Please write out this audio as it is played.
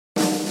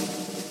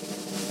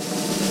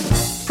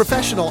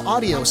professional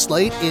audio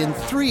slate in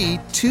 3,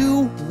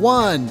 2,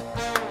 1.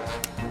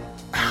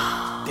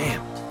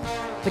 Damn.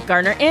 The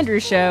Garner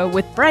Andrews Show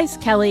with Bryce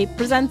Kelly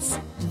presents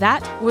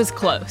That Was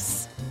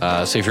Close.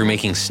 So if you're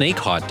making snake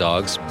hot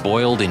dogs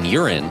boiled in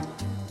urine,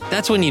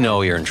 that's when you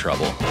know you're in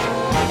trouble.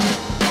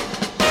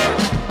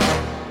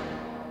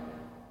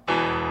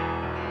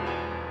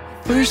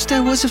 First I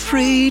was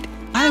afraid,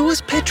 I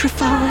was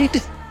petrified.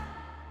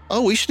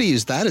 Oh, we should have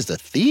used that as the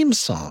theme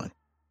song.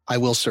 I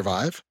Will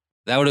Survive.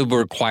 That would have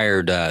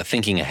required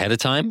thinking ahead of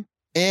time.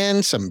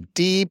 And some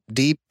deep,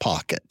 deep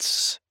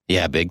pockets.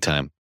 Yeah, big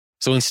time.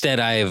 So instead,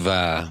 I've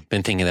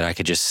been thinking that I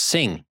could just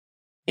sing.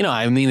 You know,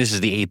 I mean, this is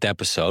the 8th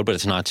episode, but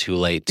it's not too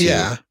late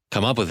to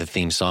come up with a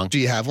theme song. Do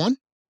you have one?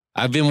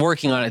 I've been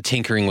working on it,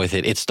 tinkering with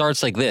it. It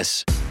starts like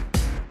this.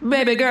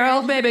 Baby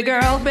girl, baby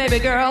girl, baby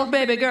girl,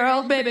 baby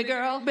girl, baby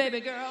girl, baby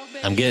girl.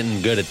 I'm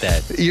getting good at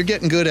that. You're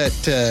getting good at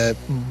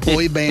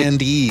boy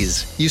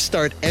bandese. You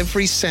start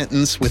every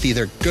sentence with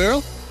either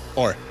girl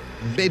or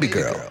baby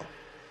girl.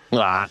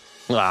 I've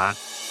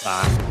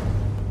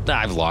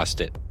lost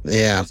it.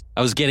 Yeah.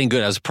 I was getting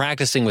good. I was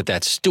practicing with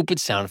that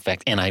stupid sound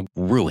effect, and I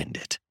ruined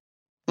it.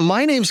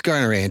 My name's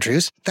Garner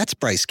Andrews. That's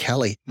Bryce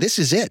Kelly. This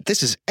is it.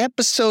 This is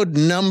episode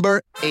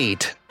number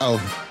 8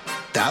 of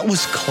That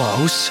Was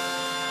Close.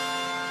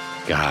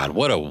 God,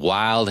 what a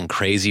wild and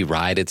crazy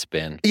ride it's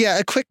been. Yeah,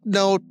 a quick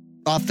note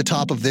off the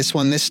top of this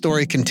one. This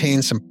story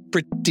contains some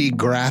pretty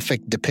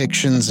graphic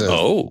depictions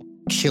of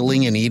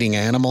killing and eating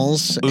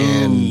animals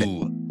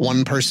and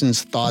one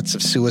person's thoughts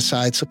of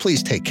suicide. So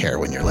please take care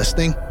when you're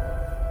listening.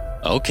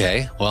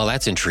 Okay, well,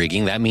 that's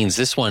intriguing. That means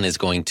this one is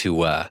going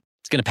to,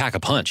 it's going to pack a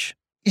punch.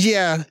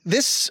 Yeah,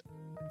 this,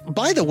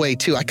 by the way,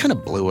 too, I kind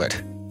of blew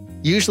it.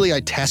 Usually I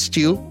test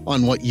you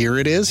on what year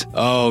it is.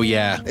 Oh,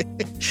 yeah.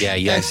 Yeah,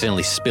 you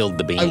accidentally spilled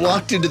the bean. I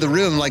walked into the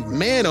room like,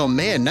 man, oh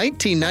man,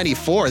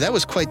 1994, that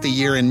was quite the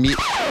year in me.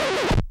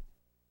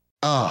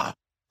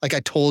 Like I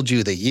told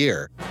you the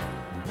year.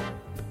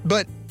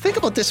 But think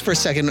about this for a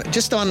second.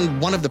 Just on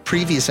one of the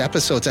previous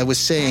episodes, I was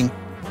saying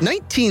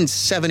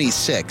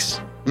 1976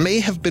 may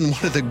have been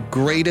one of the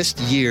greatest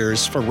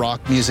years for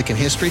rock music in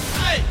history.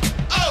 Hey,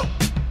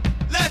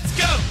 let's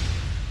go!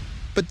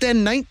 But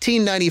then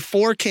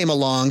 1994 came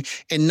along,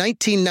 and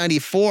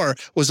 1994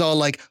 was all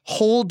like,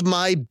 hold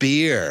my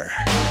beer.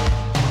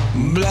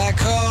 Black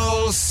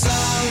hole sun.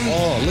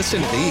 Oh,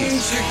 listen to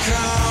these.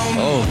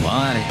 Oh,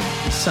 my.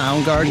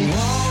 Soundgarden.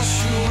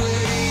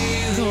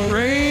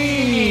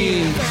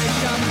 Rain.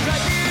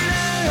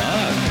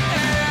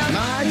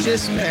 Not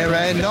just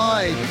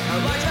paranoid.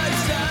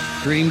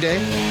 Green Day.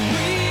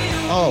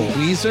 Oh,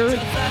 Weezer.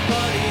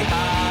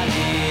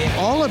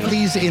 All of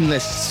these in the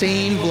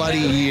same bloody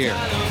year.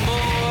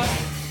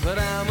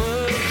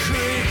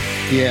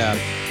 Yeah.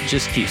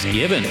 Just keeps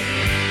giving.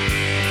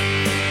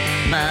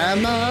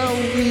 I'm a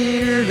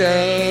weirdo.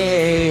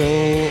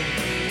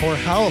 Or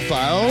how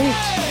about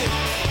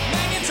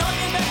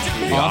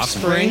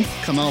Offspring?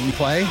 Come out and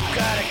play.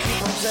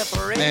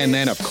 And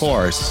then, of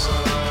course,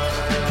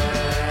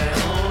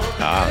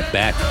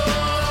 Beck.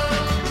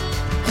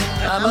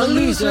 I'm a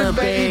loser,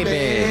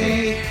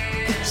 baby.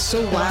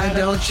 So why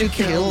don't you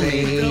kill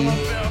me?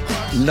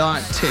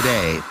 Not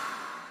today.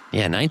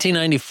 Yeah,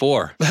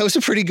 1994. That was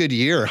a pretty good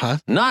year, huh?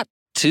 Not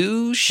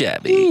too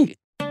shabby.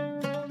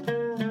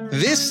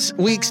 This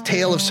week's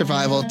Tale of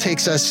Survival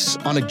takes us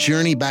on a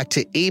journey back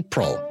to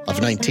April of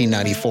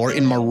 1994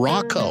 in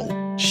Morocco.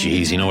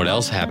 Jeez, you know what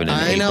else happened in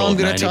April I know, I'm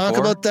going to 94? talk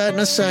about that in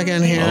a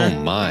second here. Oh,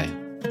 my.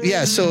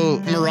 Yeah, so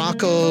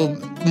Morocco,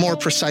 more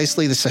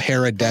precisely the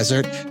Sahara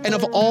Desert. And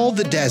of all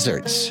the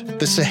deserts,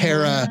 the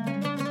Sahara,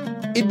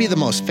 it'd be the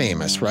most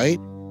famous, right?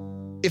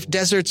 If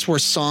deserts were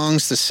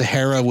songs, the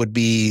Sahara would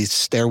be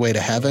Stairway to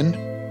Heaven.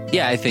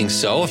 Yeah, I think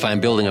so. If I'm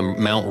building a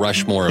Mount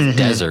Rushmore of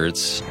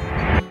deserts,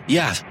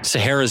 yeah,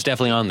 Sahara's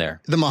definitely on there.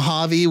 The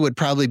Mojave would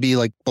probably be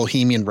like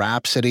Bohemian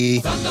Rhapsody.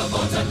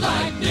 Thunderbolts and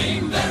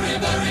lightning, very,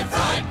 very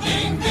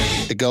frightening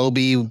me. The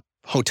Gobi,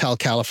 Hotel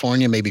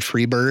California, maybe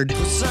Freebird.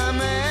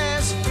 I'm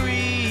as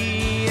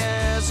free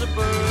as a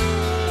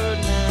bird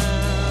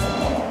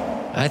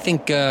now. I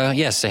think,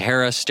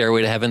 Sahara,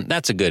 Stairway to Heaven,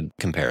 that's a good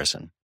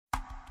comparison.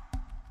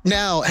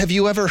 Now, have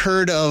you ever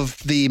heard of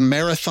the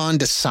Marathon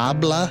des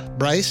Sables,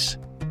 Bryce?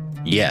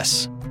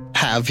 Yes.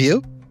 Have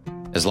you?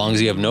 As long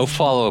as you have no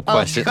follow-up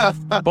question.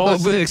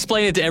 But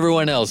explain it to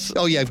everyone else.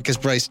 Oh, yeah, because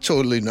Bryce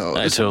totally knows.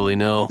 I totally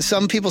know.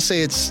 Some people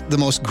say it's the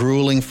most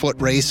grueling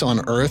foot race on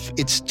Earth.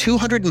 It's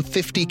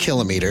 250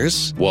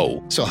 kilometers.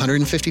 Whoa. So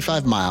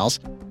 155 miles.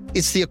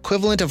 It's the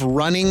equivalent of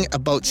running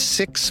about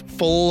 6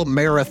 full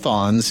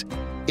marathons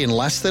in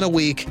less than a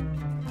week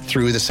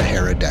through the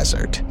Sahara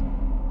Desert.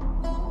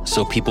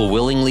 So people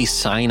willingly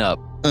sign up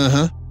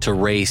to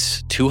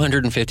race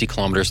 250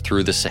 kilometers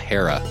through the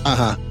Sahara.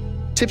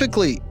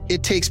 Typically,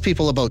 it takes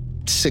people about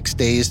 6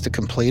 days to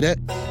complete it.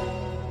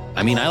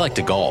 I mean, I like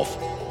to golf,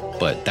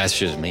 but that's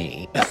just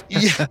me.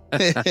 Yeah.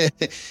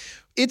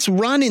 It's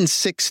run in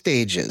 6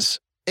 stages.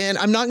 And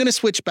I'm not going to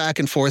switch back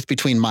and forth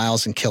between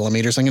miles and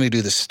kilometers. I'm going to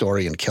do this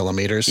story in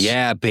kilometers.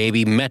 Yeah,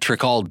 baby,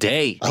 metric all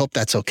day. I hope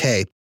that's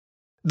okay.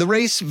 The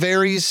race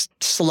varies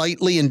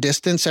slightly in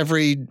distance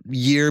every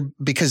year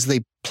because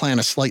they plan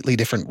a slightly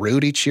different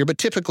route each year, but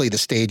typically the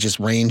stages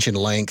range in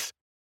length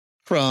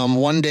from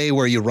one day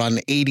where you run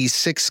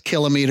 86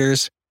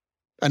 kilometers,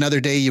 another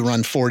day you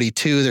run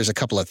 42, there's a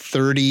couple of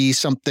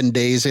 30-something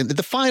days. In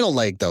the final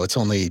leg, though, it's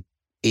only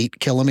 8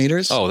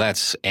 kilometers. Oh,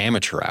 that's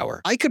amateur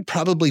hour. I could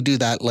probably do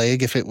that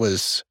leg if it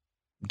was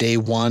day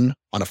one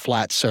on a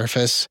flat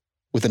surface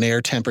with an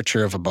air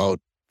temperature of about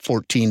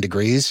 14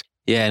 degrees.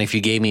 Yeah, and if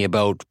you gave me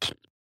about,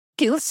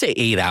 let's say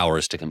 8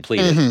 hours to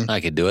complete it,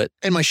 I could do it.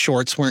 And my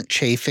shorts weren't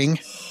chafing.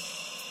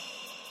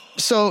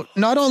 So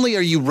not only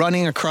are you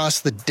running across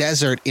the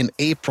desert in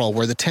April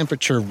where the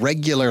temperature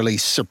regularly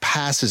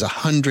surpasses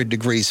 100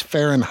 degrees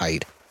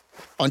Fahrenheit,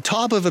 on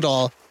top of it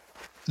all,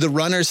 the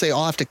runners, they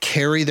all have to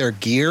carry their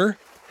gear.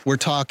 We're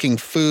talking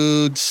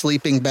food,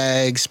 sleeping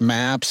bags,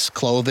 maps,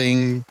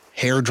 clothing,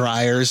 hair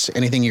dryers,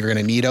 anything you're going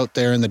to need out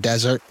there in the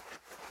desert.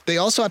 They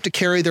also have to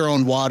carry their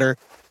own water,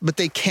 but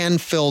they can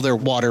fill their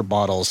water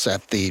bottles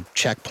at the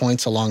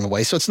checkpoints along the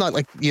way. So it's not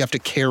like you have to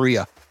carry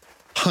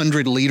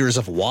 100 liters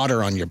of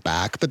water on your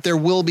back, but there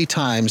will be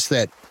times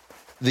that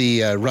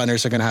the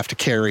runners are going to have to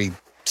carry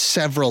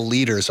several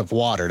liters of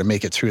water to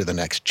make it through the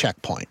next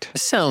checkpoint.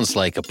 It sounds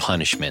like a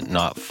punishment,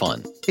 not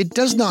fun. It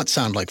does not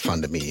sound like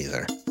fun to me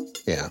either.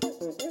 Yeah.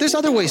 There's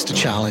other ways to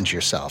challenge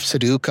yourself.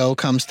 Sudoku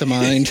comes to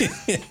mind.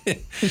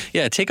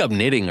 Yeah, take up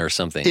knitting or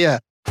something. Yeah.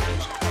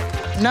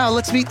 Now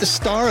let's meet the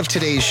star of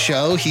today's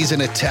show. He's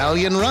an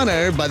Italian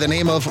runner by the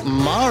name of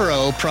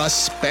Mauro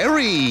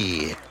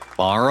Prosperi.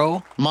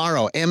 Mauro?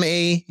 Mauro,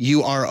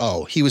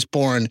 M-A-U-R-O. He was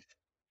born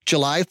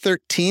July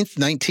 13th,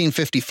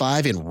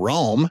 1955 in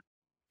Rome.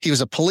 He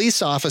was a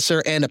police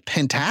officer and a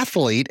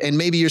pentathlete. And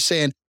maybe you're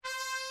saying,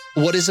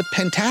 what is a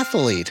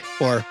pentathlete?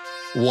 Or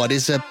what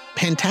is a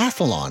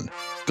pentathlon?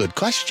 Good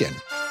question.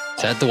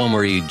 Is that the one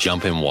where you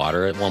jump in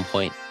water at one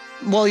point?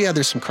 Well, yeah,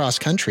 there's some cross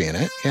country in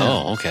it. Yeah.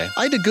 Oh, okay.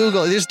 I had to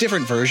Google. There's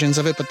different versions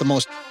of it, but the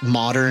most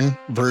modern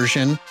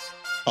version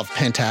of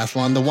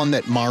pentathlon, the one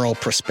that Mauro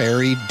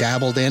Prosperi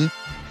dabbled in,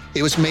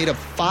 it was made of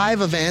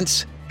 5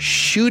 events: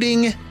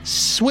 shooting,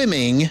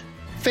 swimming,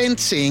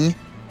 fencing,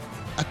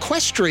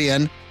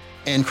 equestrian,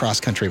 and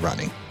cross-country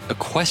running.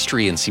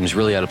 Equestrian seems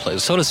really out of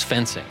place. So does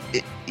fencing.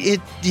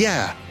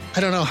 Yeah. I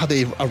don't know how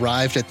they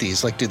arrived at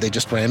these. Like, did they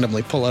just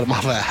randomly pull them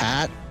off a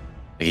hat?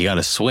 You got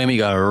to swim, you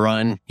got to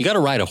run, you got to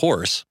ride a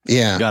horse.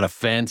 Yeah. You got to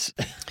fence.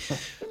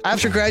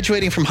 After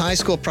graduating from high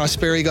school,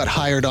 Prosperi got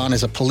hired on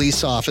as a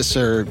police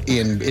officer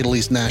in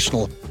Italy's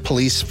national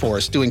police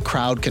force doing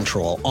crowd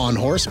control on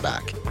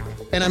horseback.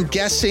 And I'm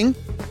guessing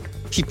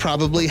he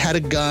probably had a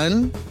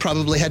gun,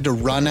 probably had to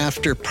run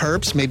after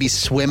perps, maybe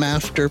swim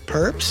after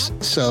perps.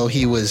 So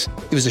he was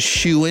a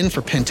shoo-in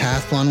for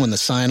pentathlon when the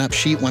sign-up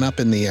sheet went up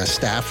in the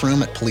staff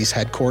room at police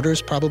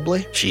headquarters,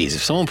 probably. Jeez,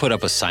 if someone put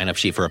up a sign-up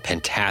sheet for a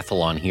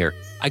pentathlon here,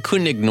 I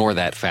couldn't ignore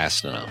that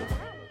fast enough.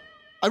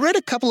 I read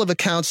a couple of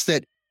accounts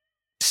that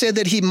said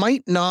that he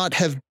might not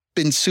have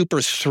been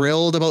super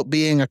thrilled about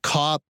being a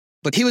cop,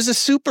 but he was a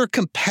super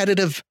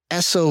competitive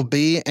SOB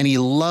and he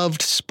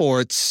loved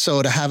sports.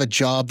 So to have a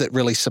job that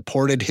really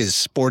supported his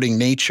sporting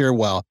nature,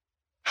 well,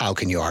 how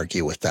can you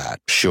argue with that?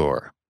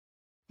 Sure.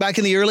 Back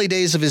in the early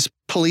days of his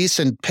police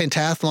and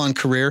pentathlon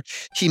career,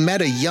 he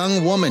met a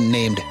young woman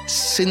named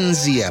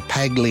Cinzia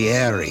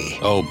Pagliari.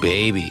 Oh,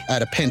 baby.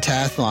 At a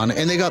pentathlon,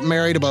 and they got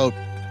married about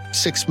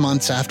 6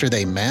 months after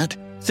they met.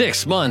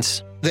 6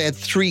 months? They had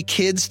 3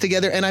 kids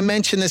together, and I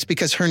mention this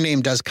because her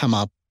name does come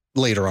up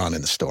later on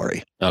in the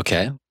story.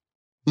 Okay.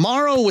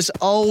 Mauro was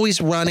always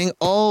running,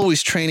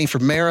 always training for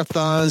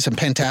marathons and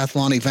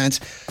pentathlon events.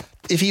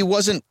 If he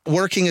wasn't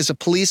working as a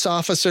police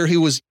officer, he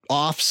was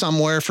off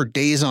somewhere for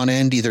days on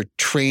end, either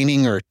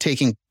training or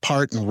taking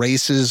part in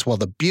races, while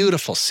the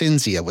beautiful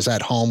Cinzia was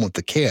at home with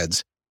the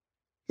kids.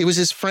 It was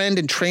his friend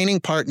and training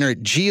partner,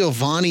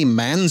 Giovanni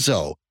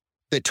Manzo,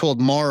 that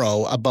told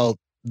Mauro about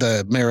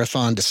the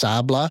Marathon des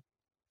Sables,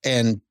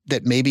 and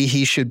that maybe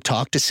he should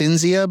talk to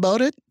Cinzia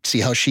about it, see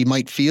how she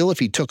might feel if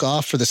he took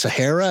off for the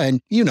Sahara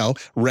and,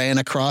 ran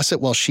across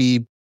it while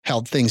she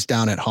held things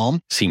down at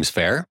home. Seems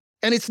fair.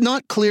 And it's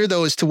not clear,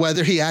 though, as to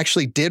whether he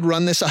actually did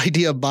run this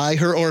idea by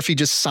her or if he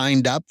just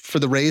signed up for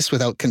the race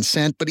without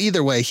consent. But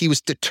either way, he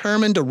was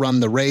determined to run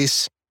the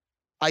race.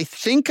 I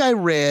think I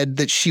read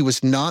that she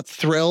was not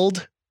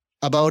thrilled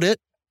about it,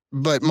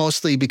 but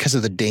mostly because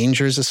of the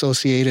dangers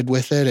associated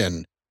with it.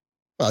 And,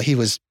 well, he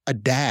was a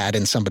dad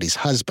and somebody's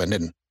husband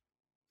and,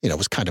 it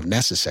was kind of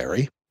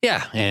necessary.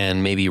 Yeah,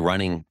 and maybe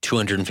running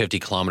 250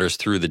 kilometers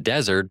through the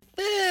desert,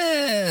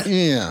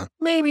 yeah,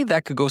 maybe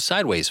that could go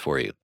sideways for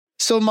you.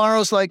 So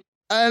Mauro's like,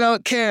 I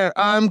don't care,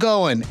 I'm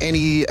going. And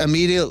he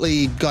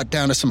immediately got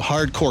down to some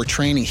hardcore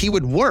training. He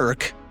would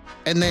work,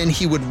 and then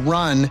he would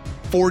run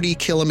 40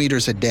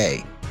 kilometers a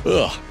day.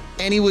 Ugh.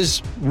 And he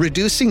was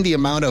reducing the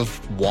amount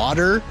of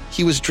water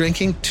he was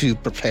drinking to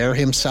prepare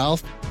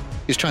himself.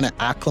 He was trying to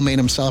acclimate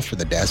himself for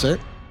the desert.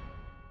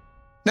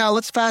 Now,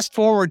 let's fast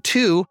forward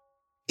to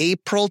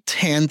April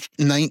 10th,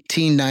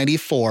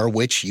 1994,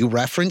 which you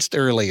referenced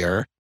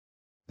earlier.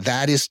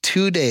 That is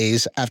 2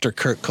 days after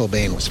Kurt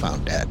Cobain was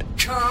found dead.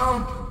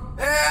 Come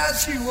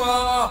as you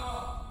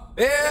are,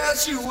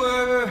 as you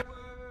were.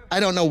 I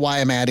don't know why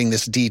I'm adding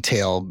this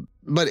detail,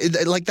 but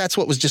that's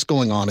what was just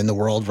going on in the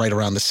world right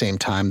around the same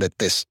time that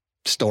this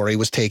story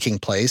was taking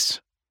place.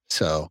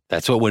 So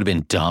that's what would have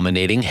been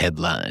dominating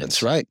headlines.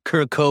 That's right.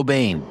 Kurt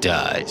Cobain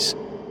dies.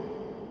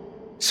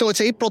 So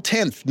it's April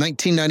 10th,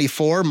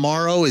 1994.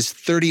 Mauro is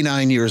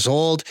 39 years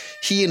old.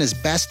 He and his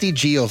bestie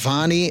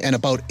Giovanni and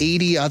about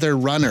 80 other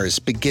runners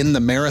begin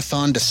the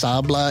Marathon des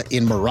Sables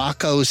in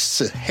Morocco's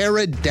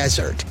Sahara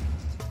Desert.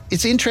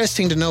 It's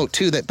interesting to note,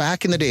 too, that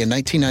back in the day in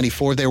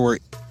 1994, there were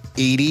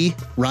 80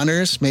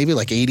 runners, maybe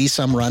like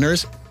 80-some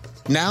runners.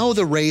 Now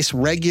the race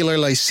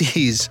regularly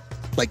sees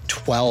like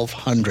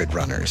 1,200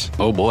 runners.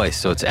 Oh, boy.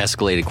 So it's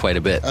escalated quite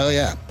a bit. Oh,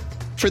 yeah.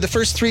 For the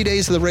first 3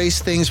 days of the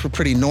race, things were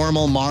pretty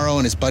normal. Mauro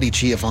and his buddy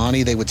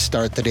Giovanni, they would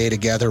start the day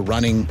together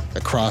running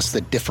across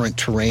the different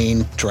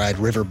terrain, dried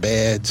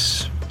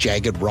riverbeds,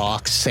 jagged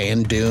rocks,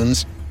 sand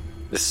dunes.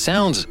 This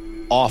sounds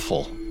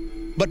awful.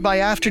 But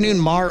by afternoon,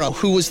 Mauro,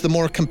 who was the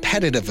more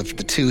competitive of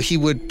the two, he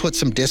would put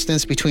some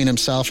distance between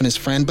himself and his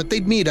friend, but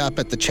they'd meet up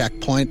at the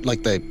checkpoint,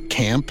 like the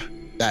camp,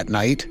 that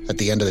night at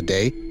the end of the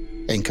day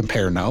and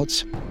compare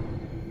notes.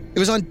 It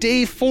was on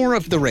day 4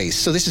 of the race,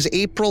 so this is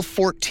April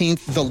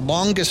 14th, the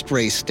longest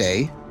race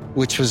day,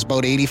 which was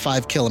about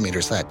 85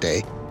 kilometers that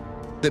day,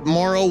 that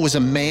Mauro was a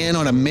man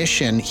on a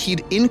mission.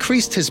 He'd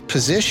increased his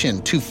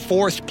position to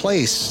 4th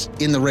place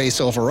in the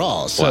race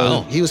overall,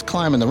 so He was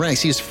climbing the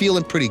ranks. He was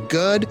feeling pretty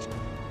good,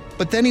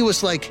 but then he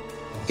was like,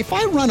 if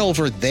I run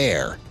over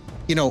there,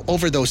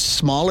 over those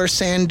smaller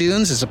sand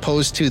dunes as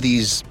opposed to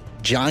these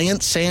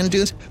giant sand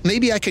dunes,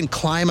 maybe I can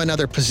climb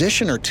another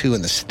position or two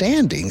in the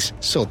standings.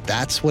 So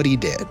that's what he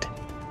did.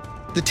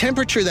 The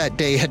temperature that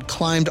day had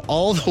climbed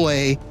all the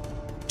way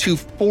to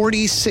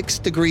 46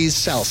 degrees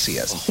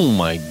Celsius. Oh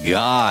my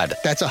God.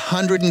 That's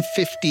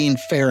 115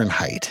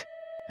 Fahrenheit.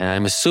 And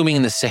I'm assuming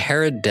in the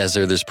Sahara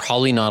Desert, there's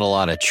probably not a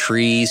lot of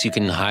trees you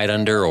can hide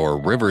under or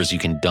rivers you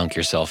can dunk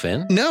yourself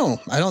in. No,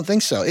 I don't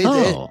think so.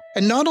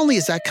 And not only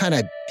is that kind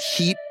of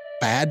heat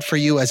bad for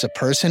you as a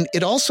person,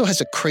 it also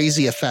has a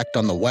crazy effect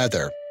on the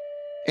weather.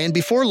 And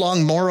before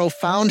long, Mauro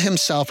found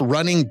himself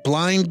running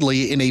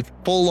blindly in a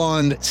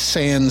full-on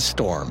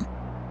sandstorm.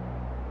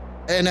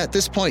 And at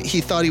this point,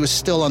 he thought he was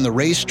still on the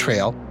race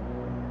trail.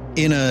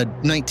 In a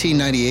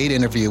 1998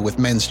 interview with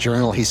Men's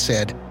Journal, he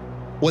said,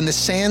 "When the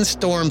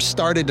sandstorm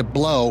started to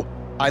blow,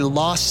 I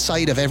lost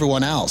sight of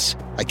everyone else.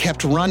 I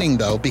kept running,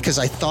 though, because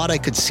I thought I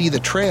could see the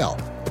trail.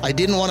 I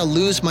didn't want to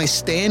lose my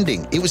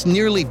standing. It was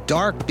nearly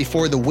dark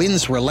before the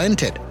winds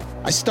relented.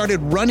 I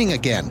started running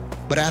again,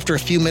 but after a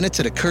few minutes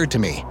it occurred to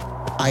me,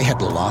 I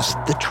had lost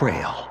the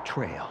trail.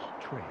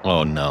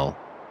 Oh, no.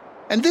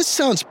 And this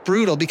sounds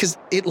brutal because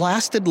it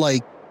lasted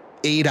like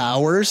 8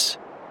 hours,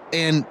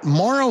 and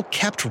Mauro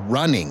kept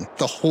running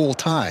the whole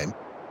time.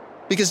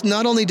 Because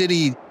not only did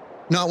he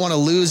not want to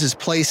lose his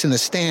place in the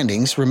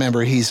standings,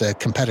 remember he's a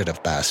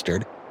competitive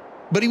bastard,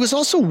 but he was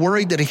also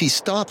worried that if he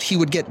stopped, he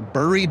would get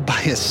buried by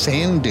a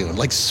sand dune,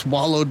 like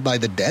swallowed by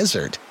the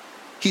desert.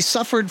 He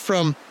suffered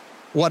from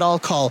what I'll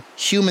call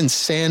human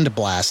sand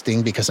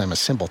blasting because I'm a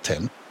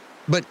simpleton.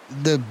 But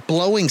the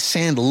blowing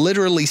sand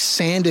literally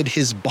sanded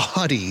his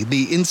body,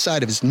 the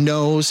inside of his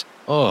nose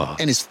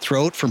and his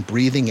throat from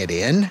breathing it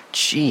in.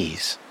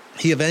 Jeez.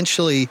 He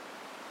eventually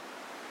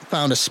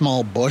found a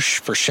small bush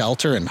for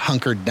shelter and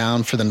hunkered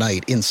down for the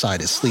night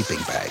inside his sleeping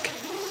bag.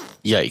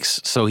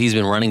 Yikes. So he's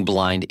been running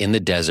blind in the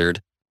desert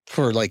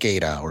for like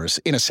 8 hours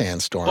in a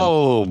sandstorm.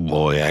 Oh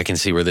boy, I can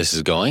see where this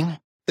is going.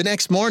 The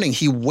next morning,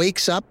 he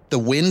wakes up, the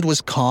wind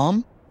was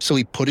calm, so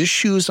he put his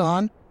shoes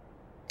on,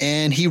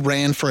 and he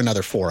ran for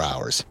another 4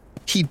 hours.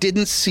 He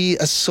didn't see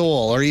a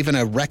soul or even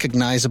a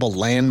recognizable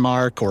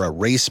landmark or a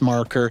race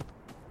marker.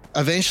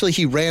 Eventually,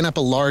 he ran up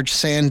a large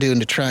sand dune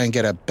to try and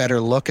get a better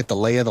look at the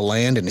lay of the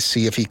land and to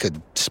see if he could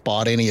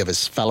spot any of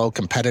his fellow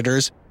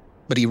competitors.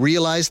 But he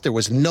realized there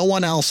was no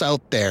one else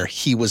out there.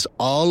 He was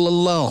all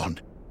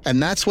alone.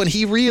 And that's when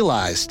he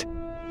realized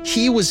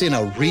he was in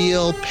a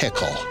real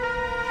pickle.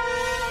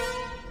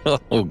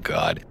 Oh,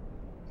 God.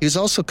 He was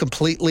also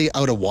completely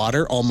out of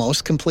water,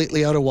 almost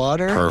completely out of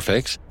water.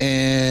 Perfect.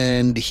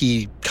 And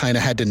he kind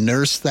of had to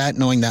nurse that,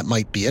 knowing that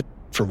might be it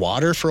for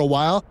water for a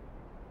while.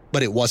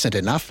 But it wasn't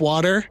enough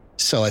water,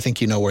 so I think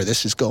you know where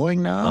this is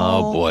going now.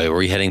 Oh, boy. Were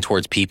we heading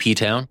towards PP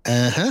Town?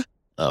 Uh-huh.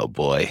 Oh,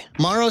 boy.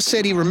 Mauro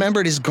said he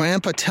remembered his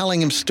grandpa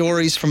telling him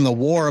stories from the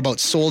war about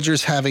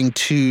soldiers having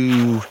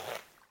to,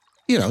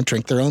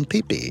 drink their own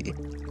pee-pee.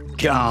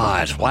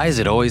 God, why does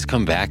it always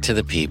come back to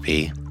the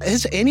pee-pee?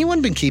 Has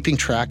anyone been keeping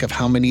track of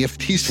how many of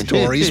these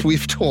stories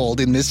we've told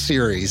in this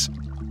series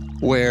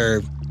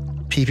where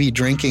pee-pee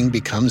drinking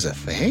becomes a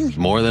thing?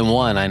 More than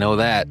one, I know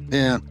that.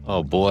 Yeah.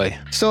 Oh, boy.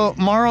 So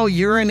Mauro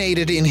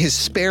urinated in his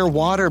spare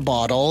water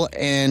bottle,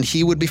 and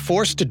he would be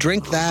forced to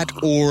drink that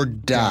or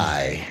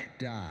die.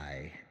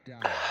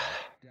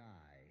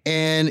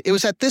 And it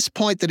was at this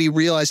point that he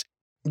realized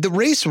the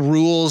race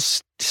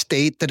rules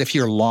state that if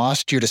you're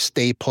lost, you're to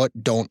stay put,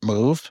 don't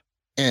move.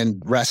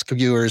 and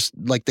rescuers,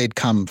 like they'd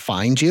come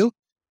find you.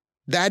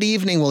 That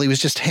evening, while he was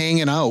just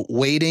hanging out,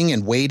 waiting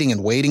and waiting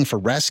and waiting for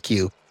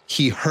rescue,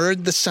 he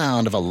heard the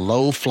sound of a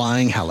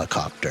low-flying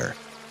helicopter.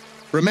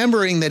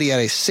 Remembering that he had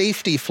a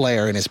safety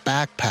flare in his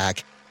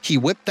backpack, he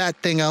whipped that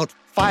thing out,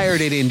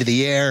 fired it into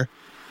the air.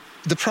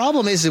 The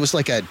problem is it was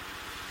like a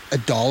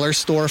dollar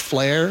store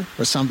flare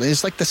or something.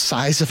 It's like the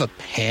size of a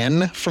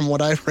pen from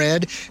what I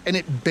read, and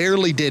it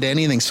barely did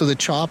anything. So the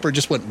chopper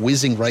just went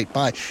whizzing right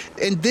by.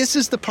 And this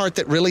is the part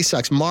that really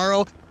sucks.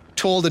 Morrow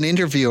told an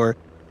interviewer,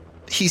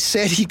 he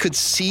said he could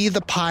see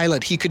the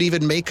pilot. He could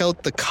even make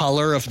out the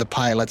color of the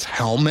pilot's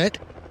helmet.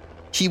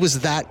 He was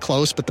that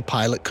close, but the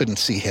pilot couldn't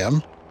see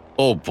him.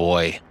 Oh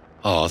boy.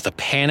 Oh, the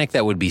panic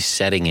that would be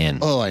setting in.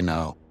 Oh, I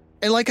know.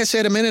 And like I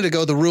said a minute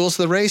ago, the rules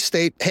of the race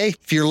state, hey,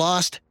 if you're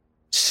lost,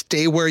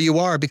 stay where you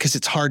are because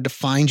it's hard to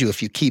find you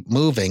if you keep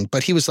moving.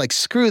 But he was like,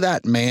 screw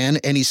that, man.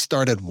 And he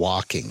started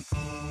walking.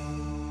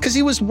 Because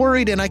he was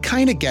worried, and I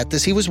kind of get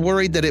this, he was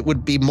worried that it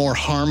would be more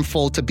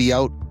harmful to be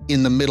out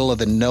in the middle of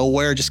the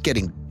nowhere, just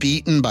getting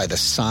beaten by the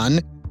sun.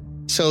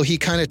 So he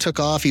kind of took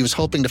off. He was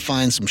hoping to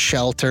find some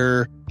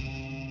shelter,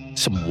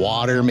 some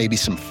water, maybe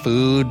some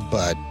food.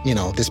 But, you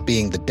know, this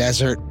being the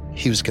desert,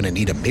 he was going to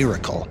need a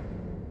miracle.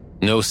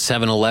 No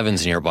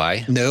 7-Elevens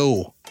nearby.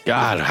 No.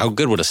 God, how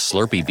good would a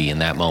Slurpee be in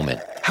that moment?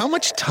 How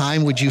much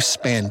time would you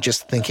spend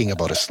just thinking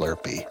about a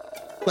Slurpee?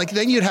 Like,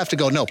 then you'd have to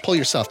go, no, pull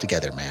yourself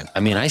together, man. I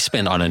mean, I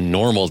spend on a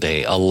normal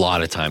day a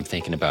lot of time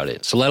thinking about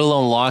it. So let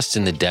alone lost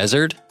in the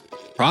desert,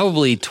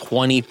 probably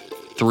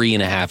 23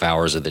 and a half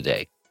hours of the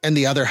day. And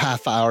the other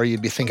half hour,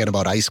 you'd be thinking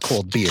about ice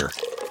cold beer.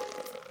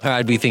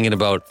 I'd be thinking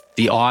about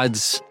the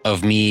odds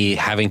of me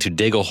having to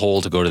dig a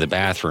hole to go to the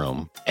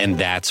bathroom, and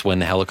that's when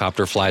the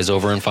helicopter flies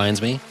over and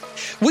finds me.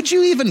 Would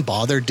you even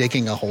bother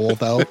digging a hole,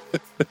 though?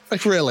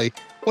 Like, really?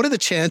 What are the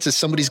chances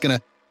somebody's going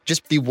to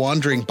just be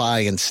wandering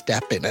by and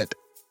step in it?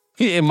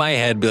 In my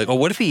head, be like, oh,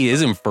 what if he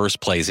is in first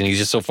place and he's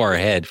just so far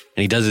ahead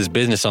and he does his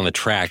business on the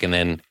track and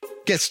then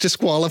gets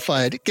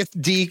disqualified, gets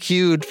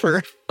DQ'd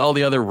for... All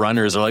the other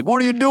runners are like,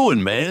 what are you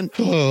doing, man?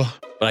 Oh.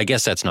 But I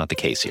guess that's not the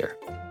case here.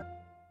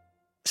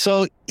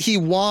 So he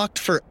walked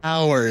for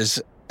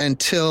hours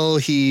until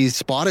he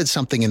spotted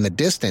something in the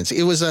distance.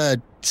 It was a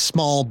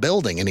small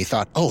building, and he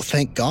thought, oh,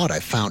 thank God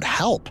I found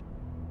help.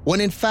 When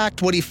in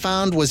fact, what he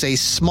found was a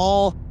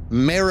small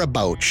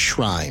marabout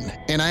shrine.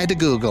 And I had to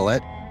Google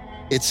it.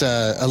 It's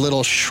a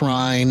little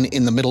shrine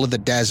in the middle of the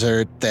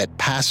desert that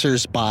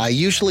passers-by,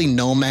 usually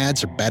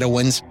nomads or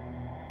Bedouins,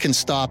 can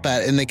stop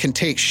at, and they can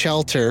take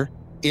shelter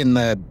in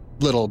the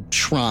little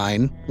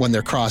shrine when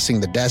they're crossing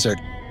the desert.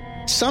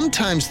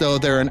 Sometimes, though,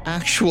 they're an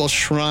actual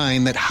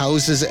shrine that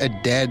houses a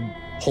dead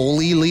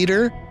holy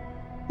leader,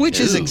 which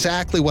is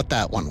exactly what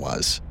that one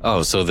was.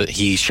 Oh, so that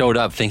he showed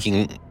up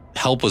thinking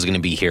help was going to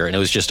be here, and it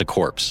was just a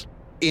corpse.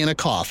 In a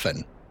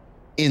coffin.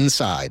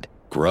 Inside.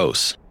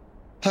 Gross.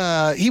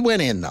 He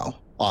went in, though,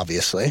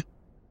 obviously.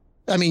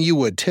 I mean, you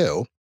would,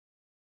 too.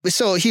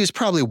 So he was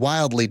probably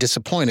wildly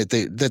disappointed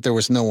that there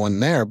was no one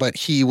there, but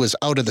he was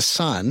out of the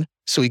sun,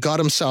 so he got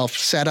himself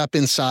set up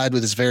inside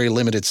with his very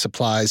limited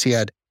supplies. He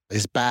had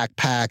his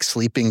backpack,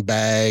 sleeping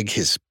bag,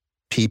 his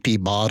pee-pee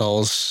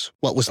bottles,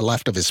 what was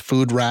left of his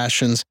food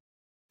rations.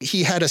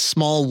 He had a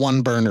small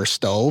one-burner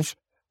stove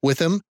with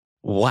him.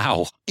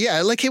 Wow.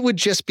 Yeah, like it would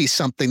just be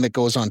something that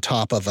goes on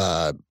top of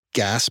a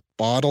gas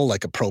bottle,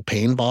 like a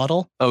propane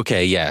bottle.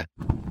 Okay, yeah.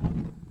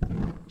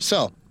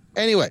 So,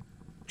 anyway,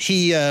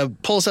 he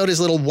pulls out his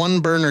little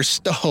one-burner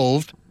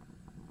stove,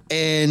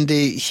 and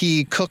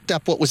he cooked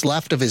up what was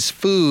left of his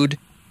food,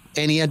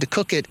 and he had to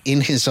cook it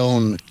in his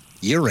own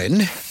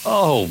urine.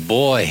 Oh,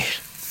 boy.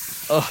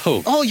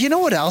 Oh, you know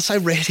what else I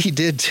read he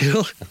did,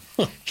 too?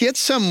 He had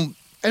some,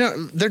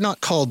 they're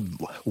not called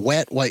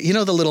wet, you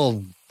know the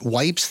little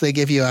wipes they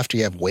give you after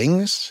you have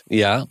wings?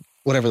 Yeah.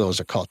 Whatever those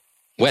are called.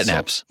 Wet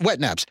naps. Wet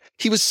naps.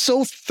 He was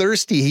so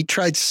thirsty, he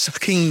tried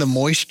sucking the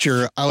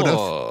moisture out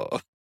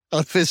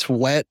of his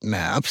wet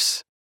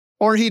naps.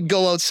 Or he'd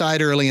go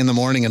outside early in the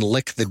morning and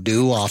lick the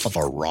dew off of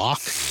a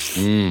rock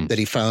that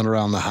he found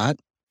around the hut.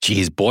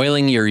 Geez,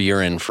 boiling your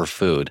urine for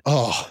food.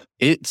 Oh.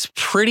 It's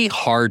pretty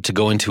hard to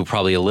go into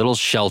probably a little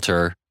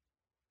shelter,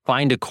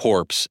 find a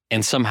corpse,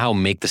 and somehow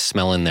make the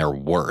smell in there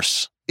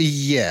worse.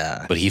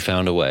 Yeah. But he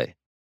found a way.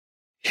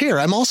 Here,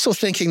 I'm also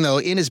thinking, though,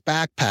 in his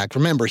backpack,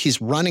 remember, he's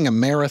running a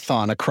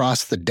marathon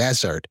across the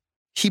desert.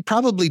 He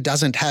probably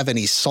doesn't have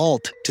any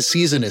salt to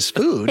season his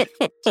food.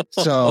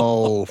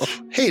 So,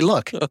 hey,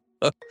 look,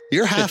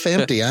 you're half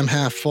empty, I'm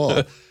half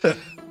full.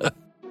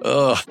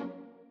 Ugh.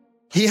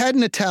 He had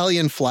an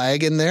Italian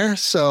flag in there,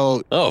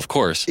 so... Oh, of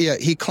course. Yeah,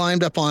 he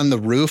climbed up on the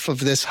roof of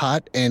this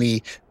hut, and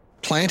he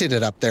planted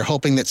it up there,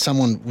 hoping that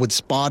someone would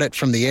spot it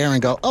from the air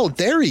and go, oh,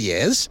 there he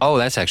is. Oh,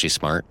 that's actually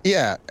smart.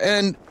 Yeah,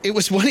 and it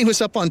was when he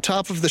was up on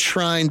top of the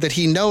shrine that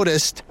he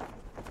noticed,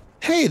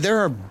 hey, there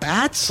are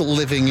bats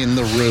living in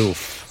the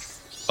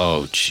roof.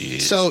 Oh,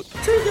 jeez. So,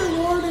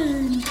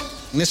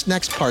 this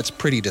next part's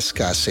pretty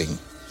disgusting.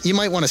 You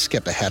might want to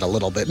skip ahead a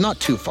little bit, not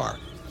too far.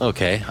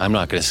 Okay, I'm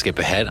not going to skip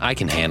ahead. I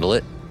can handle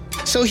it.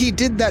 So he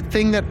did that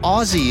thing that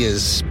Ozzy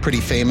is pretty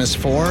famous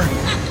for.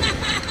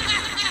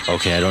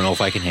 Okay, I don't know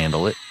if I can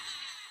handle it.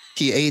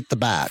 He ate the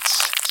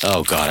bats.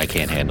 Oh, God, I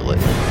can't handle it.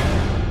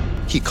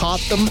 He caught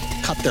them,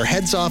 cut their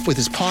heads off with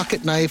his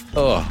pocket knife,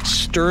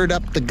 stirred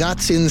up the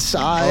guts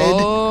inside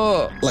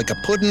like a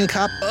pudding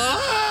cup,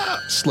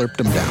 slurped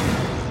them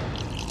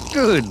down.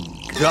 Good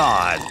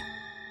God.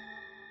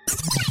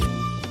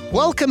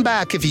 Welcome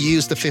back. If you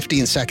used the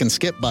 15-second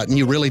skip button,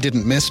 you really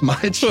didn't miss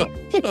much.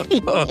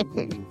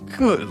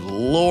 Good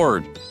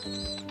Lord.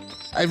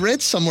 I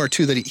read somewhere,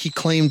 too, that he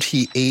claimed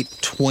he ate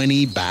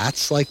 20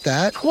 bats like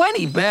that.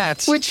 20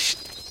 bats? Which,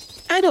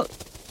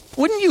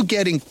 wouldn't you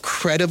get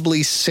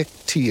incredibly sick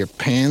to your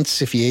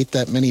pants if you ate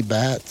that many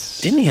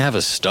bats? Didn't he have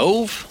a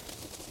stove?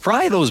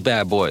 Fry those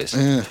bad boys.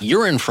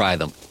 Urine fry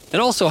them.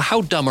 And also,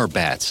 how dumb are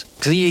bats?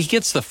 Because he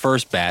gets the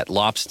first bat,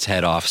 lops its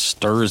head off,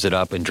 stirs it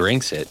up, and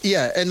drinks it.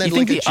 Yeah, and then you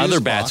think the other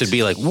bats would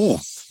be like, whoa,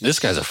 this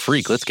guy's a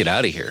freak. Let's get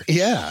out of here.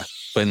 Yeah.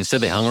 But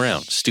instead, they hung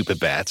around. Stupid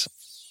bats.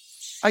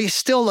 Are you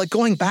still,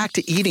 going back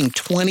to eating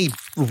 20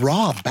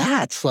 raw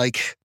bats?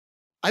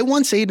 I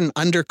once ate an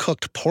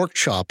undercooked pork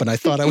chop, and I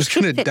thought I was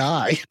going to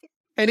die.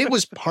 And it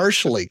was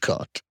partially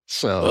cooked.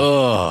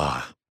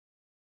 So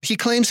he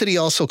claims that he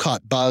also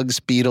caught bugs,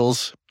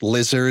 beetles,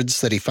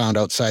 lizards that he found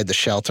outside the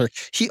shelter.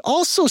 He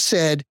also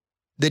said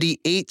that he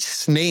ate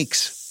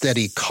snakes that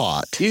he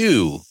caught.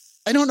 Ew.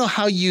 I don't know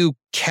how you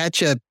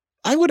catch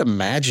I would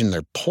imagine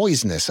they're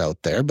poisonous out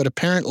there, but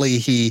apparently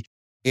he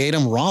ate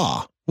them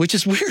raw, which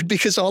is weird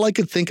because all I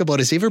could think about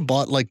is, you ever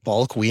bought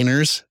bulk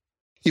wieners?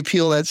 You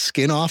peel that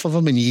skin off of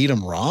them and you eat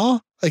them raw?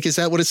 Is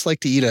that what it's like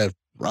to eat a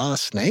raw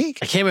snake?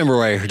 I can't remember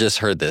where I just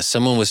heard this.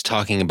 Someone was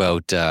talking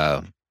about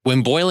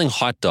when boiling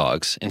hot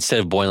dogs, instead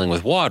of boiling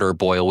with water,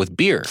 boil with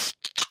beer.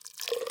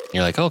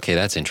 You're like, okay,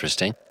 that's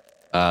interesting.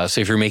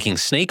 So if you're making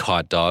snake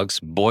hot dogs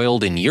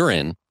boiled in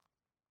urine,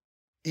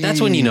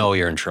 that's when you know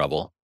you're in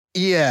trouble.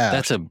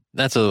 Yeah.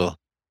 That's a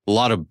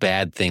lot of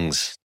bad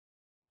things.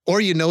 Or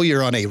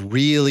you're on a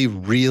really,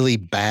 really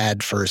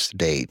bad first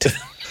date.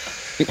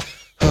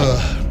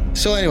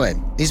 So anyway,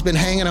 he's been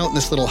hanging out in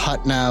this little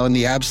hut now in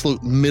the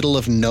absolute middle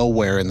of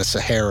nowhere in the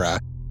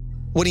Sahara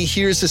when he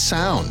hears a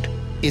sound.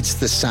 It's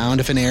the sound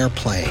of an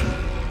airplane.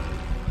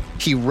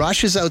 He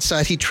rushes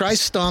outside. He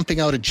tries stomping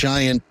out a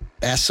giant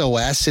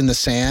SOS in the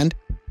sand,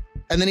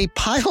 and then he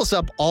piles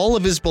up all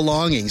of his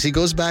belongings. He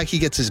goes back, he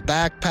gets his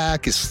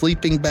backpack, his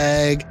sleeping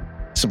bag,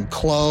 some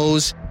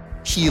clothes.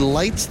 He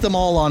lights them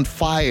all on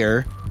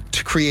fire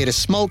to create a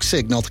smoke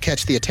signal to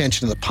catch the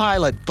attention of the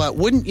pilot, but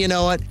wouldn't you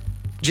know it,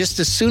 just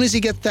as soon as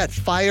he gets that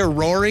fire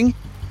roaring,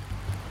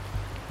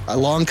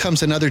 along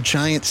comes another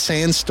giant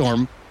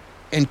sandstorm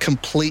and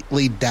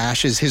completely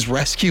dashes his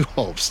rescue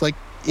hopes.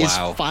 His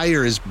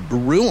fire is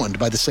ruined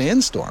by the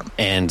sandstorm.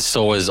 And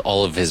so is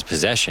all of his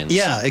possessions.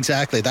 Yeah,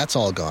 exactly. That's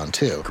all gone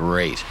too.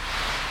 Great.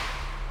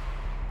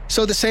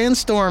 So the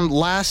sandstorm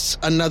lasts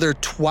another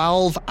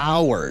 12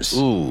 hours.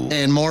 Ooh.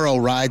 And Morrow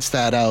rides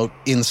that out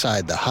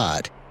inside the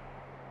hut.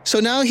 So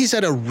now he's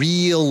at a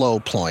real low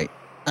point.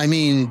 I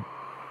mean,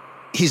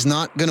 he's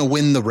not going to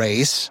win the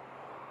race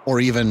or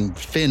even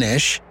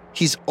finish.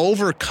 He's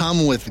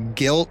overcome with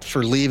guilt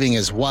for leaving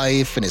his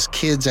wife and his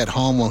kids at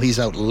home while he's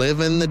out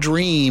living the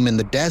dream in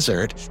the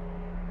desert.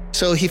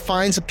 So he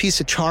finds a piece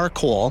of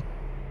charcoal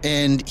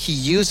and he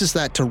uses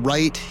that to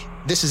write,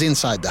 this is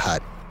inside the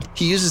hut,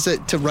 he uses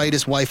it to write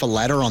his wife a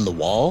letter on the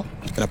wall,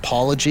 an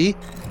apology,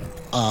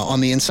 on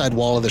the inside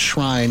wall of the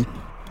shrine,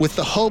 with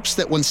the hopes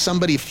that when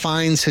somebody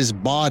finds his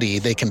body,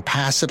 they can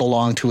pass it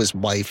along to his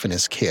wife and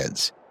his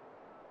kids.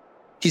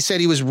 He said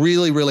he was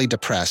really, really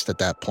depressed at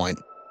that point.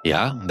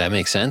 Yeah, that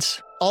makes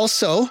sense.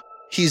 Also,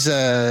 he's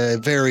a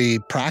very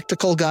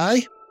practical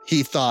guy.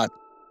 He thought,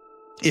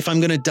 if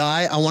I'm going to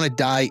die, I want to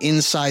die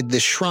inside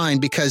this shrine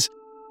because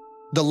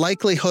the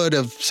likelihood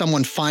of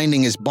someone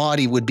finding his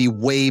body would be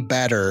way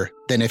better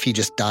than if he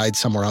just died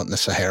somewhere out in the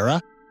Sahara.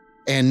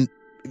 And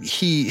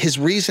his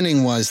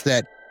reasoning was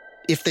that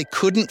if they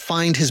couldn't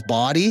find his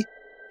body,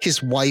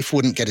 his wife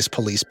wouldn't get his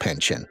police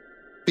pension.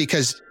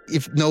 Because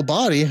if no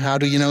body, how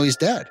do you know he's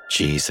dead?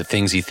 Jeez, the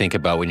things you think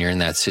about when you're in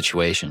that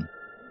situation.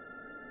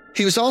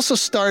 He was also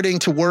starting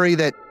to worry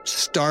that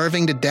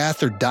starving to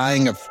death or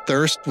dying of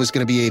thirst was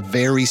going to be a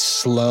very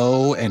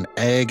slow and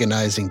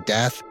agonizing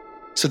death.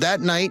 So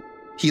that night,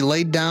 he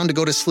laid down to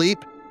go to sleep.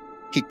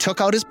 He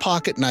took out his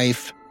pocket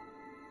knife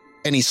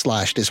and he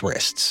slashed his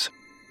wrists.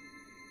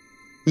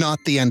 Not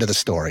the end of the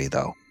story,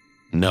 though.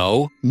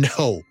 No?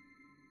 No.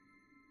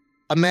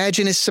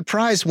 Imagine his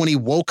surprise when he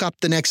woke up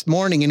the next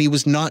morning and he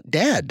was not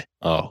dead.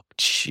 Oh,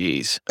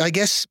 jeez. I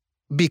guess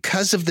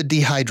because of the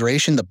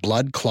dehydration, the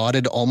blood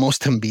clotted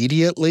almost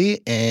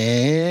immediately,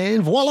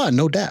 and voila,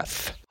 no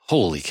death.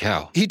 Holy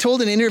cow. He told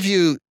an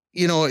interview,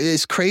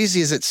 as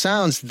crazy as it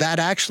sounds, that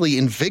actually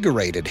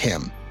invigorated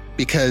him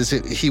because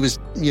he was,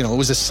 it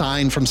was a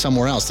sign from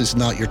somewhere else. This is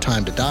not your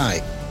time to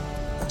die.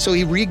 So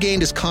he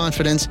regained his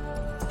confidence.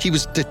 He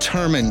was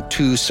determined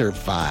to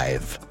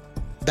survive.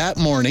 That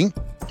morning,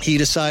 he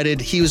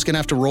decided he was going to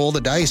have to roll the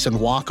dice and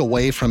walk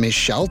away from his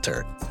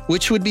shelter,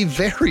 which would be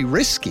very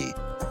risky.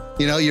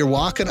 You know, you're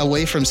walking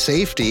away from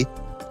safety,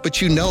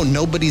 but you know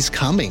nobody's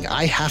coming.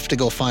 I have to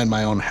go find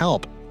my own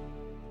help.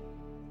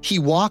 He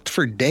walked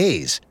for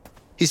days.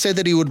 He said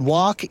that he would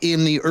walk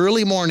in the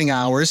early morning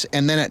hours,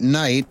 and then at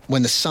night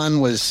when the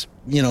sun was,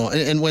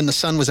 and when the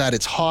sun was at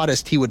its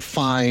hottest, he would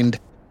find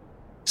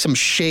some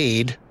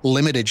shade,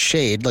 limited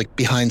shade, like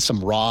behind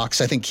some rocks.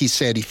 I think he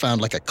said he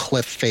found like a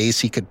cliff face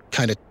he could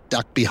kind of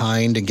duck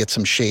behind and get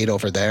some shade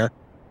over there.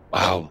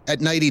 Wow. At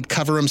night, he'd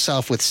cover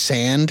himself with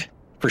sand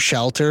for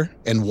shelter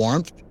and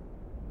warmth.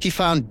 He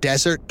found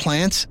desert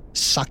plants,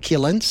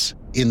 succulents,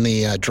 in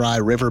the dry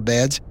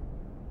riverbeds,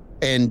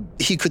 and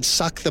he could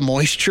suck the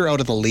moisture out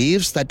of the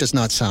leaves. That does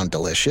not sound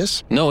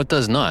delicious. No, it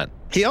does not.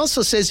 He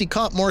also says he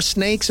caught more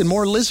snakes and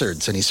more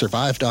lizards, and he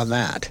survived on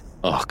that.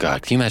 Oh,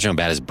 God. Can you imagine how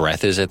bad his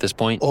breath is at this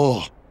point?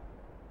 Oh.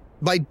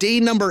 By day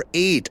number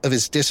 8 of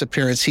his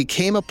disappearance, he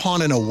came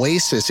upon an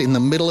oasis in the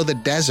middle of the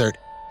desert,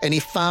 and he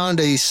found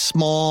a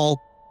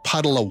small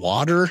puddle of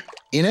water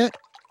in it.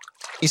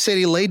 He said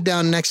he laid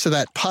down next to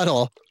that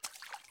puddle,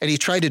 and he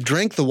tried to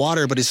drink the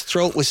water, but his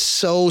throat was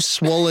so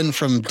swollen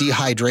from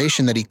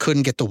dehydration that he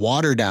couldn't get the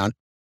water down.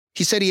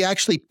 He said he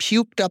actually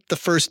puked up the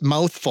first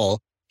mouthful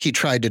he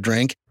tried to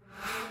drink.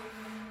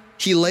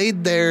 He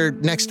laid there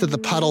next to the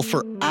puddle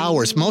for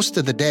hours, most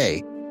of the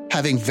day,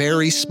 having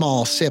very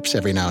small sips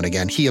every now and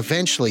again. He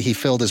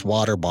filled his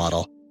water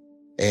bottle,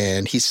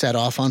 and he set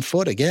off on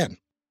foot again.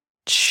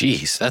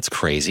 Jeez, that's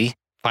crazy.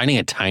 Finding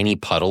a tiny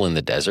puddle in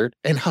the desert?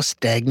 And how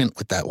stagnant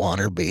would that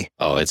water be?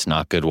 Oh, it's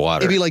not good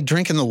water. It'd be like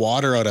drinking the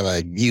water out of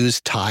a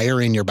used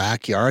tire in your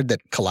backyard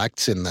that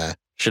collects in the...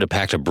 Should have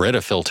packed a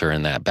Brita filter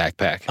in that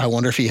backpack. I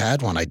wonder if he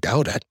had one. I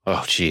doubt it.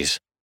 Oh, jeez.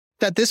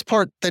 At this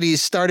part that he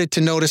started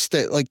to notice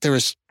that like there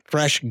was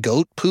fresh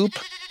goat poop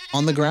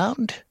on the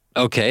ground.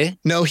 Okay.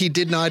 No, he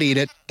did not eat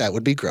it. That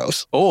would be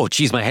gross. Oh,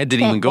 geez, my head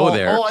didn't even go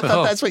there. Oh, I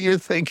thought that's what you're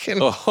thinking.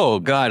 Oh,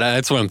 God,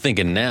 that's what I'm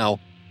thinking now.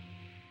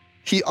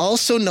 He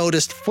also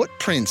noticed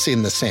footprints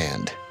in the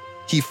sand.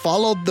 He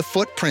followed the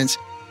footprints.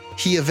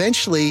 He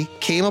eventually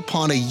came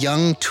upon a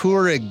young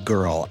Tuareg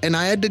girl, and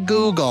I had to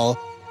Google,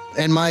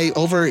 and my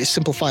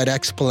oversimplified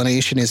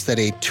explanation is that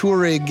a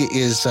Tuareg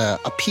is a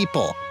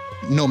people,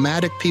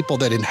 nomadic people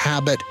that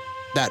inhabit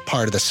that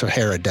part of the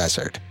Sahara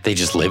Desert. They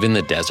just live in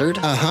the desert?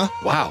 Uh-huh.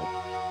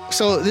 Wow.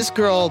 So this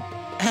girl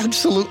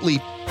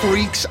absolutely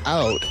freaks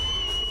out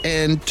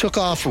and took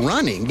off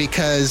running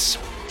because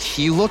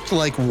he looked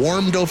like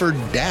warmed over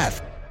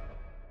death.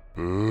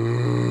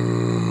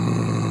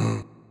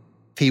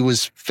 He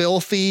was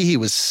filthy. He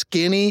was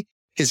skinny.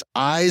 His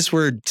eyes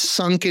were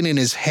sunken in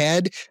his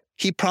head.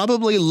 He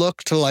probably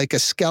looked like a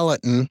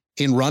skeleton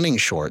in running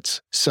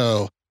shorts.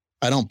 So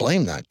I don't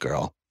blame that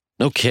girl.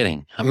 No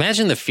kidding.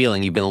 Imagine the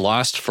feeling. You've been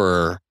lost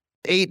for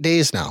 8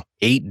 days now.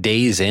 8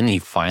 days in, you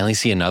finally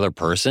see another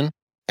person?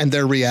 And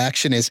their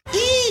reaction is,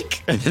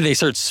 eek! And then they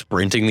start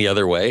sprinting the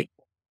other way?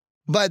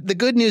 But the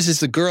good news is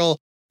the girl,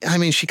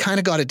 she kind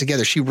of got it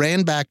together. She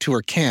ran back to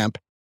her camp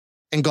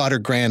and got her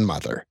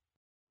grandmother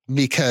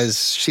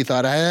because she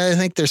thought, I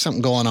think there's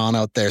something going on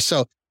out there.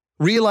 So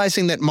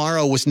realizing that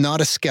Morrow was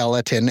not a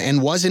skeleton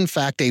and was in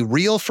fact a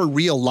real for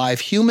real live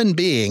human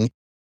being,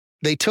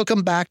 they took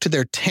him back to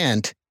their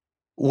tent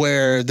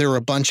where there were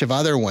a bunch of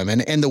other women,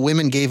 and the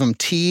women gave him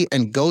tea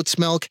and goat's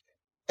milk,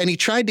 and he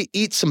tried to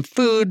eat some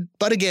food,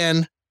 but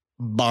again,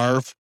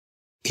 barf,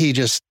 he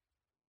just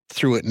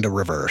threw it into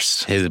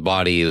reverse. His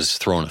body was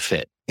throwing a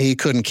fit. He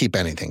couldn't keep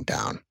anything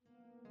down.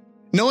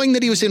 Knowing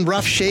that he was in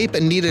rough shape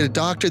and needed a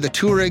doctor, the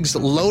Tuaregs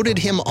loaded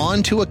him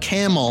onto a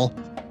camel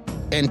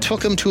and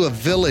took him to a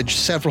village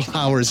several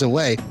hours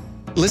away.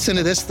 Listen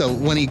to this, though.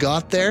 When he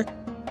got there,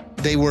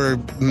 they were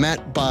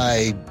met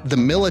by the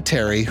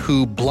military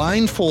who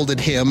blindfolded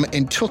him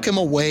and took him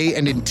away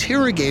and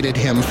interrogated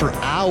him for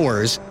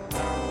hours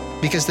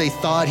because they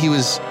thought he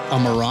was a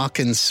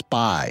Moroccan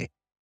spy.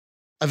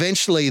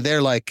 Eventually,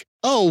 they're like,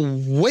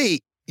 oh,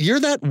 wait, you're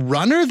that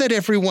runner that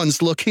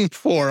everyone's looking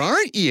for,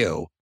 aren't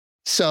you?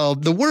 So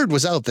the word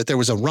was out that there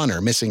was a runner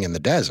missing in the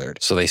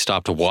desert. So they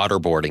stopped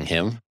waterboarding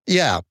him?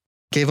 Yeah,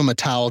 gave him a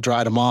towel,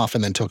 dried him off,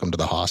 and then took him to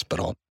the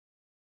hospital.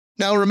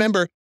 Now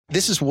remember,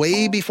 this is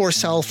way before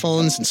cell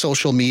phones and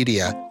social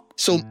media.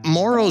 So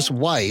Morrow's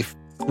wife,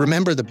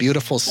 remember the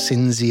beautiful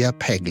Cinzia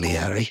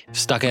Pagliari?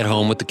 Stuck at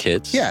home with the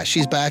kids? Yeah,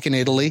 she's back in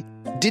Italy.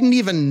 Didn't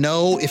even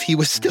know if he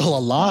was still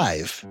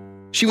alive.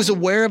 She was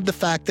aware of the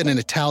fact that an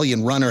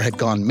Italian runner had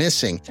gone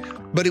missing,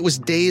 but it was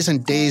days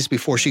and days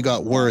before she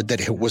got word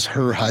that it was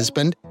her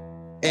husband.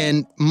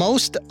 And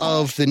most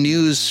of the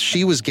news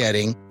she was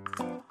getting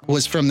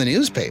was from the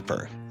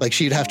newspaper. Like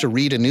she'd have to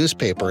read a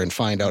newspaper and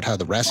find out how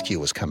the rescue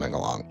was coming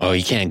along. Oh,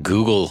 you can't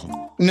Google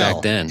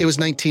back then. No, it was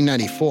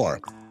 1994.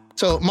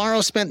 So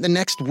Morrow spent the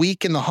next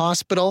week in the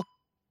hospital.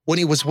 When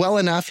he was well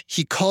enough,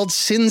 he called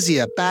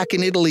Cinzia back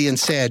in Italy and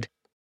said,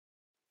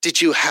 "Did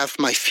you have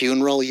my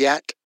funeral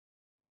yet?"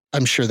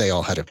 I'm sure they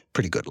all had a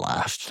pretty good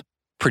laugh.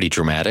 Pretty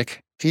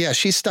dramatic. Yeah,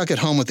 she's stuck at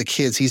home with the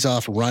kids. He's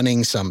off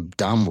running some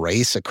dumb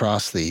race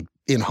across the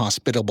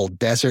inhospitable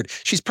desert.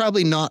 She's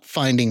probably not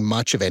finding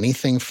much of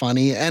anything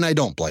funny, and I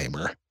don't blame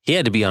her. He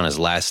had to be on his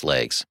last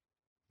legs.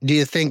 Do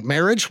you think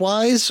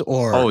marriage-wise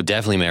or? Oh,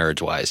 definitely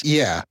marriage-wise.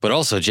 Yeah. But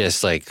also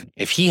just like,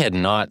 if he had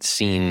not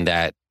seen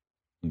that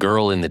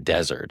girl in the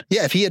desert.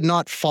 Yeah, if he had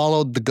not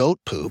followed the goat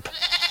poop.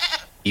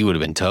 He would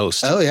have been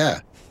toast. Oh, yeah.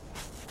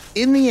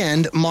 In the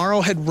end,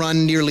 Morrow had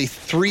run nearly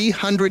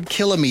 300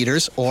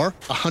 kilometers or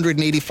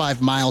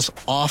 185 miles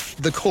off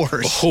the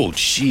course. Oh,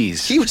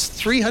 jeez. He was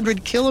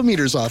 300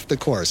 kilometers off the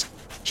course.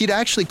 He'd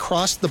actually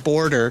crossed the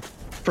border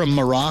from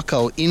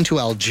Morocco into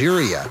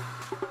Algeria.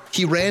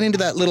 He ran into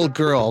that little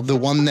girl, the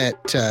one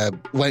that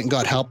went and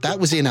got help. That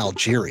was in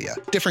Algeria.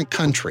 Different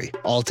country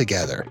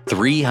altogether.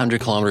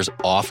 300 kilometers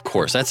off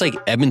course. That's like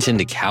Edmonton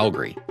to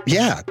Calgary.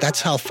 Yeah, that's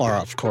how far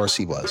off course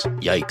he was.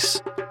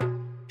 Yikes.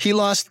 He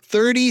lost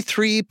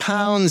 33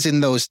 pounds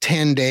in those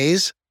 10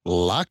 days.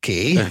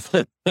 Lucky.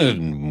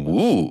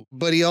 Ooh.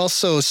 But he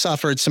also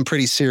suffered some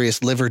pretty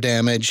serious liver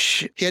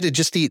damage. He had to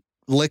just eat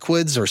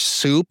liquids or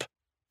soup,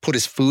 put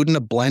his food in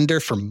a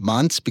blender for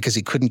months because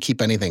he couldn't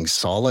keep anything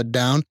solid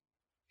down.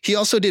 He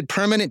also did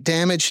permanent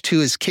damage to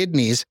his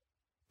kidneys,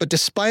 but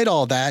despite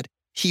all that,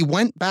 he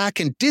went back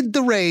and did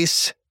the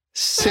race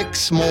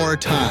 6 more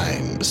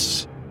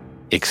times.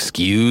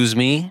 Excuse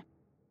me?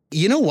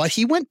 You know what?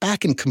 He went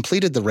back and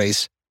completed the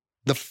race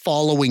the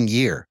following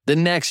year. The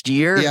next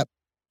year? Yep,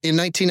 in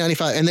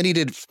 1995, and then he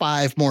did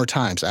 5 more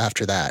times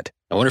after that.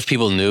 I wonder if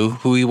people knew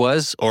who he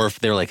was, or if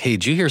they're like, hey,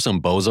 did you hear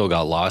some bozo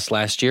got lost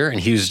last year? And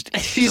he's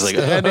like,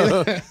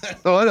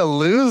 what a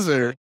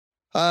loser.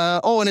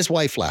 And his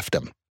wife left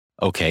him.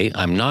 Okay,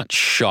 I'm not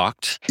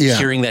shocked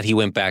hearing that he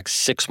went back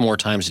 6 more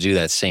times to do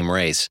that same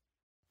race.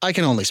 I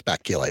can only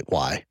speculate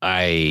why.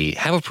 I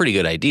have a pretty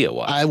good idea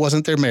why. I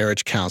wasn't their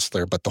marriage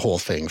counselor, but the whole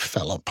thing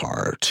fell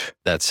apart.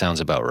 That sounds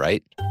about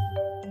right.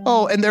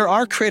 Oh, and there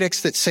are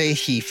critics that say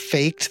he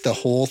faked the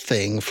whole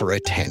thing for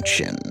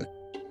attention.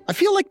 I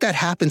feel like that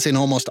happens in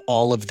almost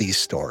all of these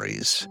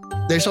stories.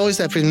 There's always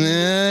that,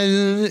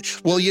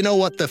 well, you know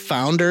what? The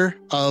founder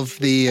of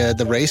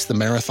the race, the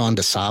Marathon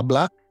des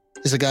Sables,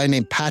 is a guy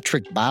named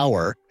Patrick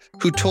Bauer,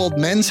 who told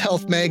Men's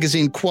Health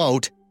magazine,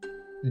 quote,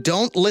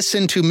 "Don't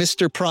listen to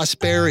Mr.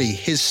 Prosperi.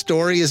 His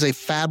story is a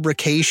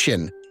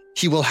fabrication.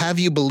 He will have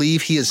you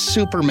believe he is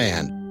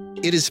Superman.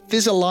 It is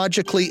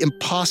physiologically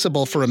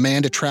impossible for a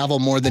man to travel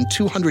more than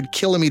 200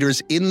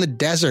 kilometers in the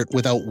desert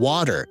without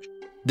water.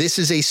 This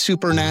is a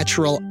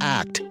supernatural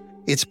act.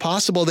 It's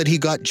possible that he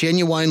got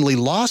genuinely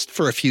lost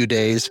for a few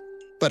days,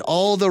 but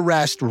all the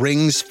rest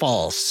rings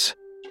false.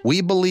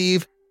 We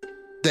believe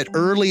that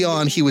early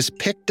on he was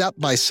picked up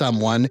by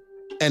someone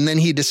and then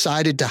he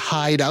decided to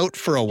hide out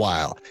for a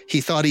while. He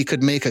thought he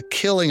could make a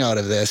killing out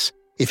of this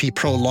if he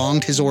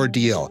prolonged his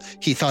ordeal.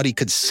 He thought he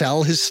could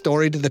sell his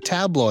story to the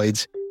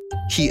tabloids.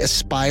 He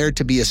aspired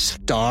to be a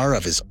star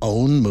of his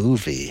own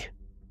movie."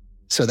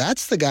 So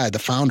that's the guy, the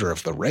founder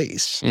of the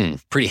race.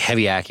 Pretty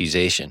heavy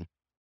accusation.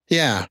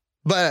 Yeah.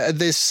 But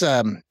this,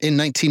 in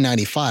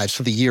 1995,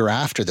 so the year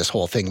after this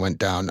whole thing went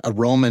down, a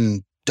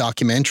Roman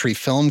documentary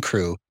film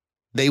crew,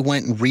 they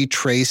went and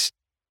retraced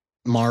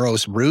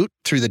Morrow's route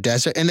through the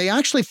desert, and they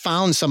actually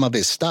found some of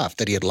his stuff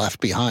that he had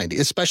left behind,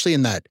 especially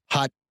in that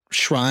hot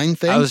shrine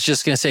thing. I was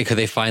just going to say, could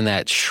they find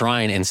that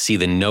shrine and see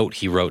the note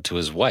he wrote to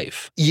his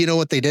wife? You know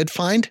what they did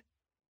find?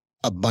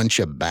 A bunch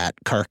of bat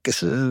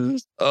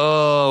carcasses.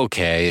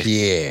 Okay.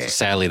 Yeah.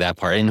 Sadly, that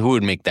part. And who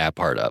would make that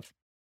part up?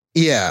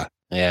 Yeah.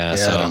 Yeah,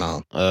 I don't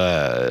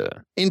know.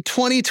 In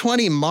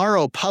 2020,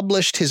 Morrow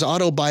published his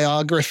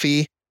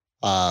autobiography.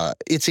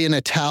 It's in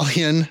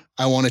Italian.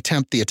 I won't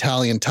attempt the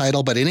Italian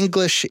title, but in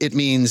English, it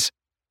means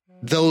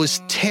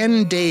Those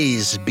 10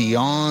 Days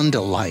Beyond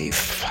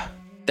Life.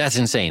 That's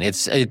insane.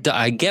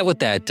 I get what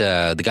that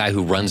the guy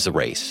who runs the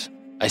race.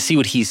 I see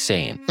what he's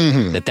saying.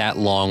 That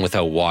long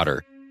without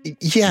water.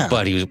 Yeah.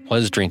 But he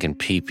was drinking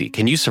pee-pee.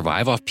 Can you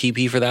survive off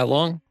pee-pee for that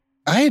long?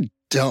 I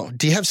don't.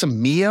 Do you have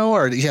some Mio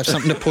or do you have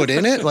something to put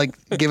in it? Like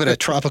give it a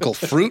tropical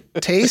fruit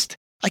taste?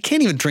 I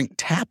can't even drink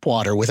tap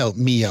water without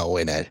Mio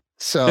in it.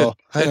 So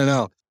I don't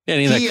know.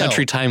 Any of that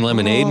country time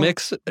lemonade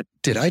mix?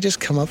 Did I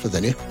just come up with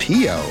a new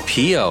Pio?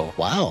 Pio.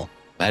 Wow.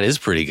 That is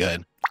pretty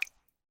good.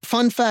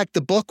 Fun fact,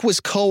 the book was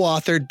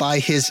co-authored by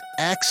his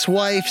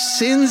ex-wife,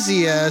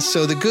 Cynthia.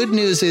 So the good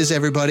news is,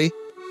 everybody,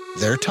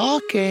 they're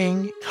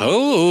talking.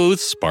 Oh,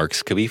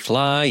 sparks could be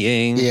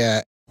flying.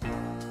 Yeah.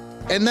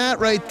 And that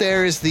right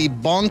there is the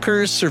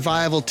bonkers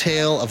survival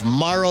tale of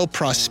Morrow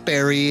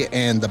Prosperi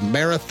and the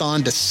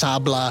Marathon des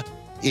Sables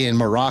in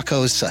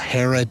Morocco's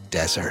Sahara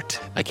Desert.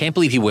 I can't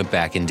believe he went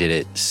back and did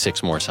it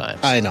 6 more times.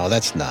 I know,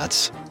 that's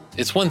nuts.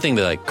 It's one thing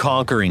to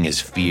conquering his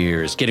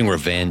fears, getting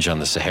revenge on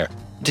the Sahara.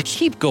 To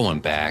keep going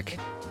back.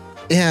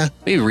 Yeah.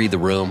 Maybe read the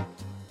room.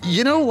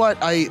 You know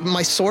what?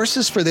 My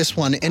sources for this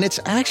one, and it's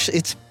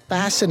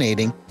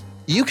fascinating.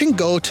 You can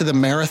go to the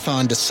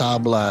Marathon des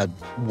Sables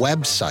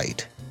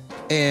website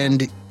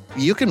and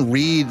you can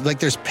read,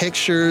 there's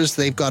pictures,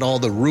 they've got all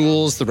the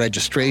rules, the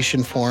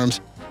registration forms.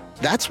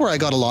 That's where I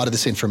got a lot of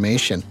this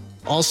information.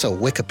 Also,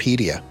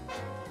 Wikipedia.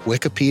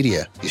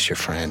 Wikipedia is your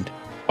friend.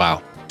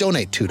 Wow.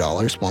 Donate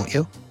 $2, won't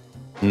you?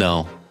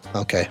 No.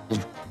 Okay.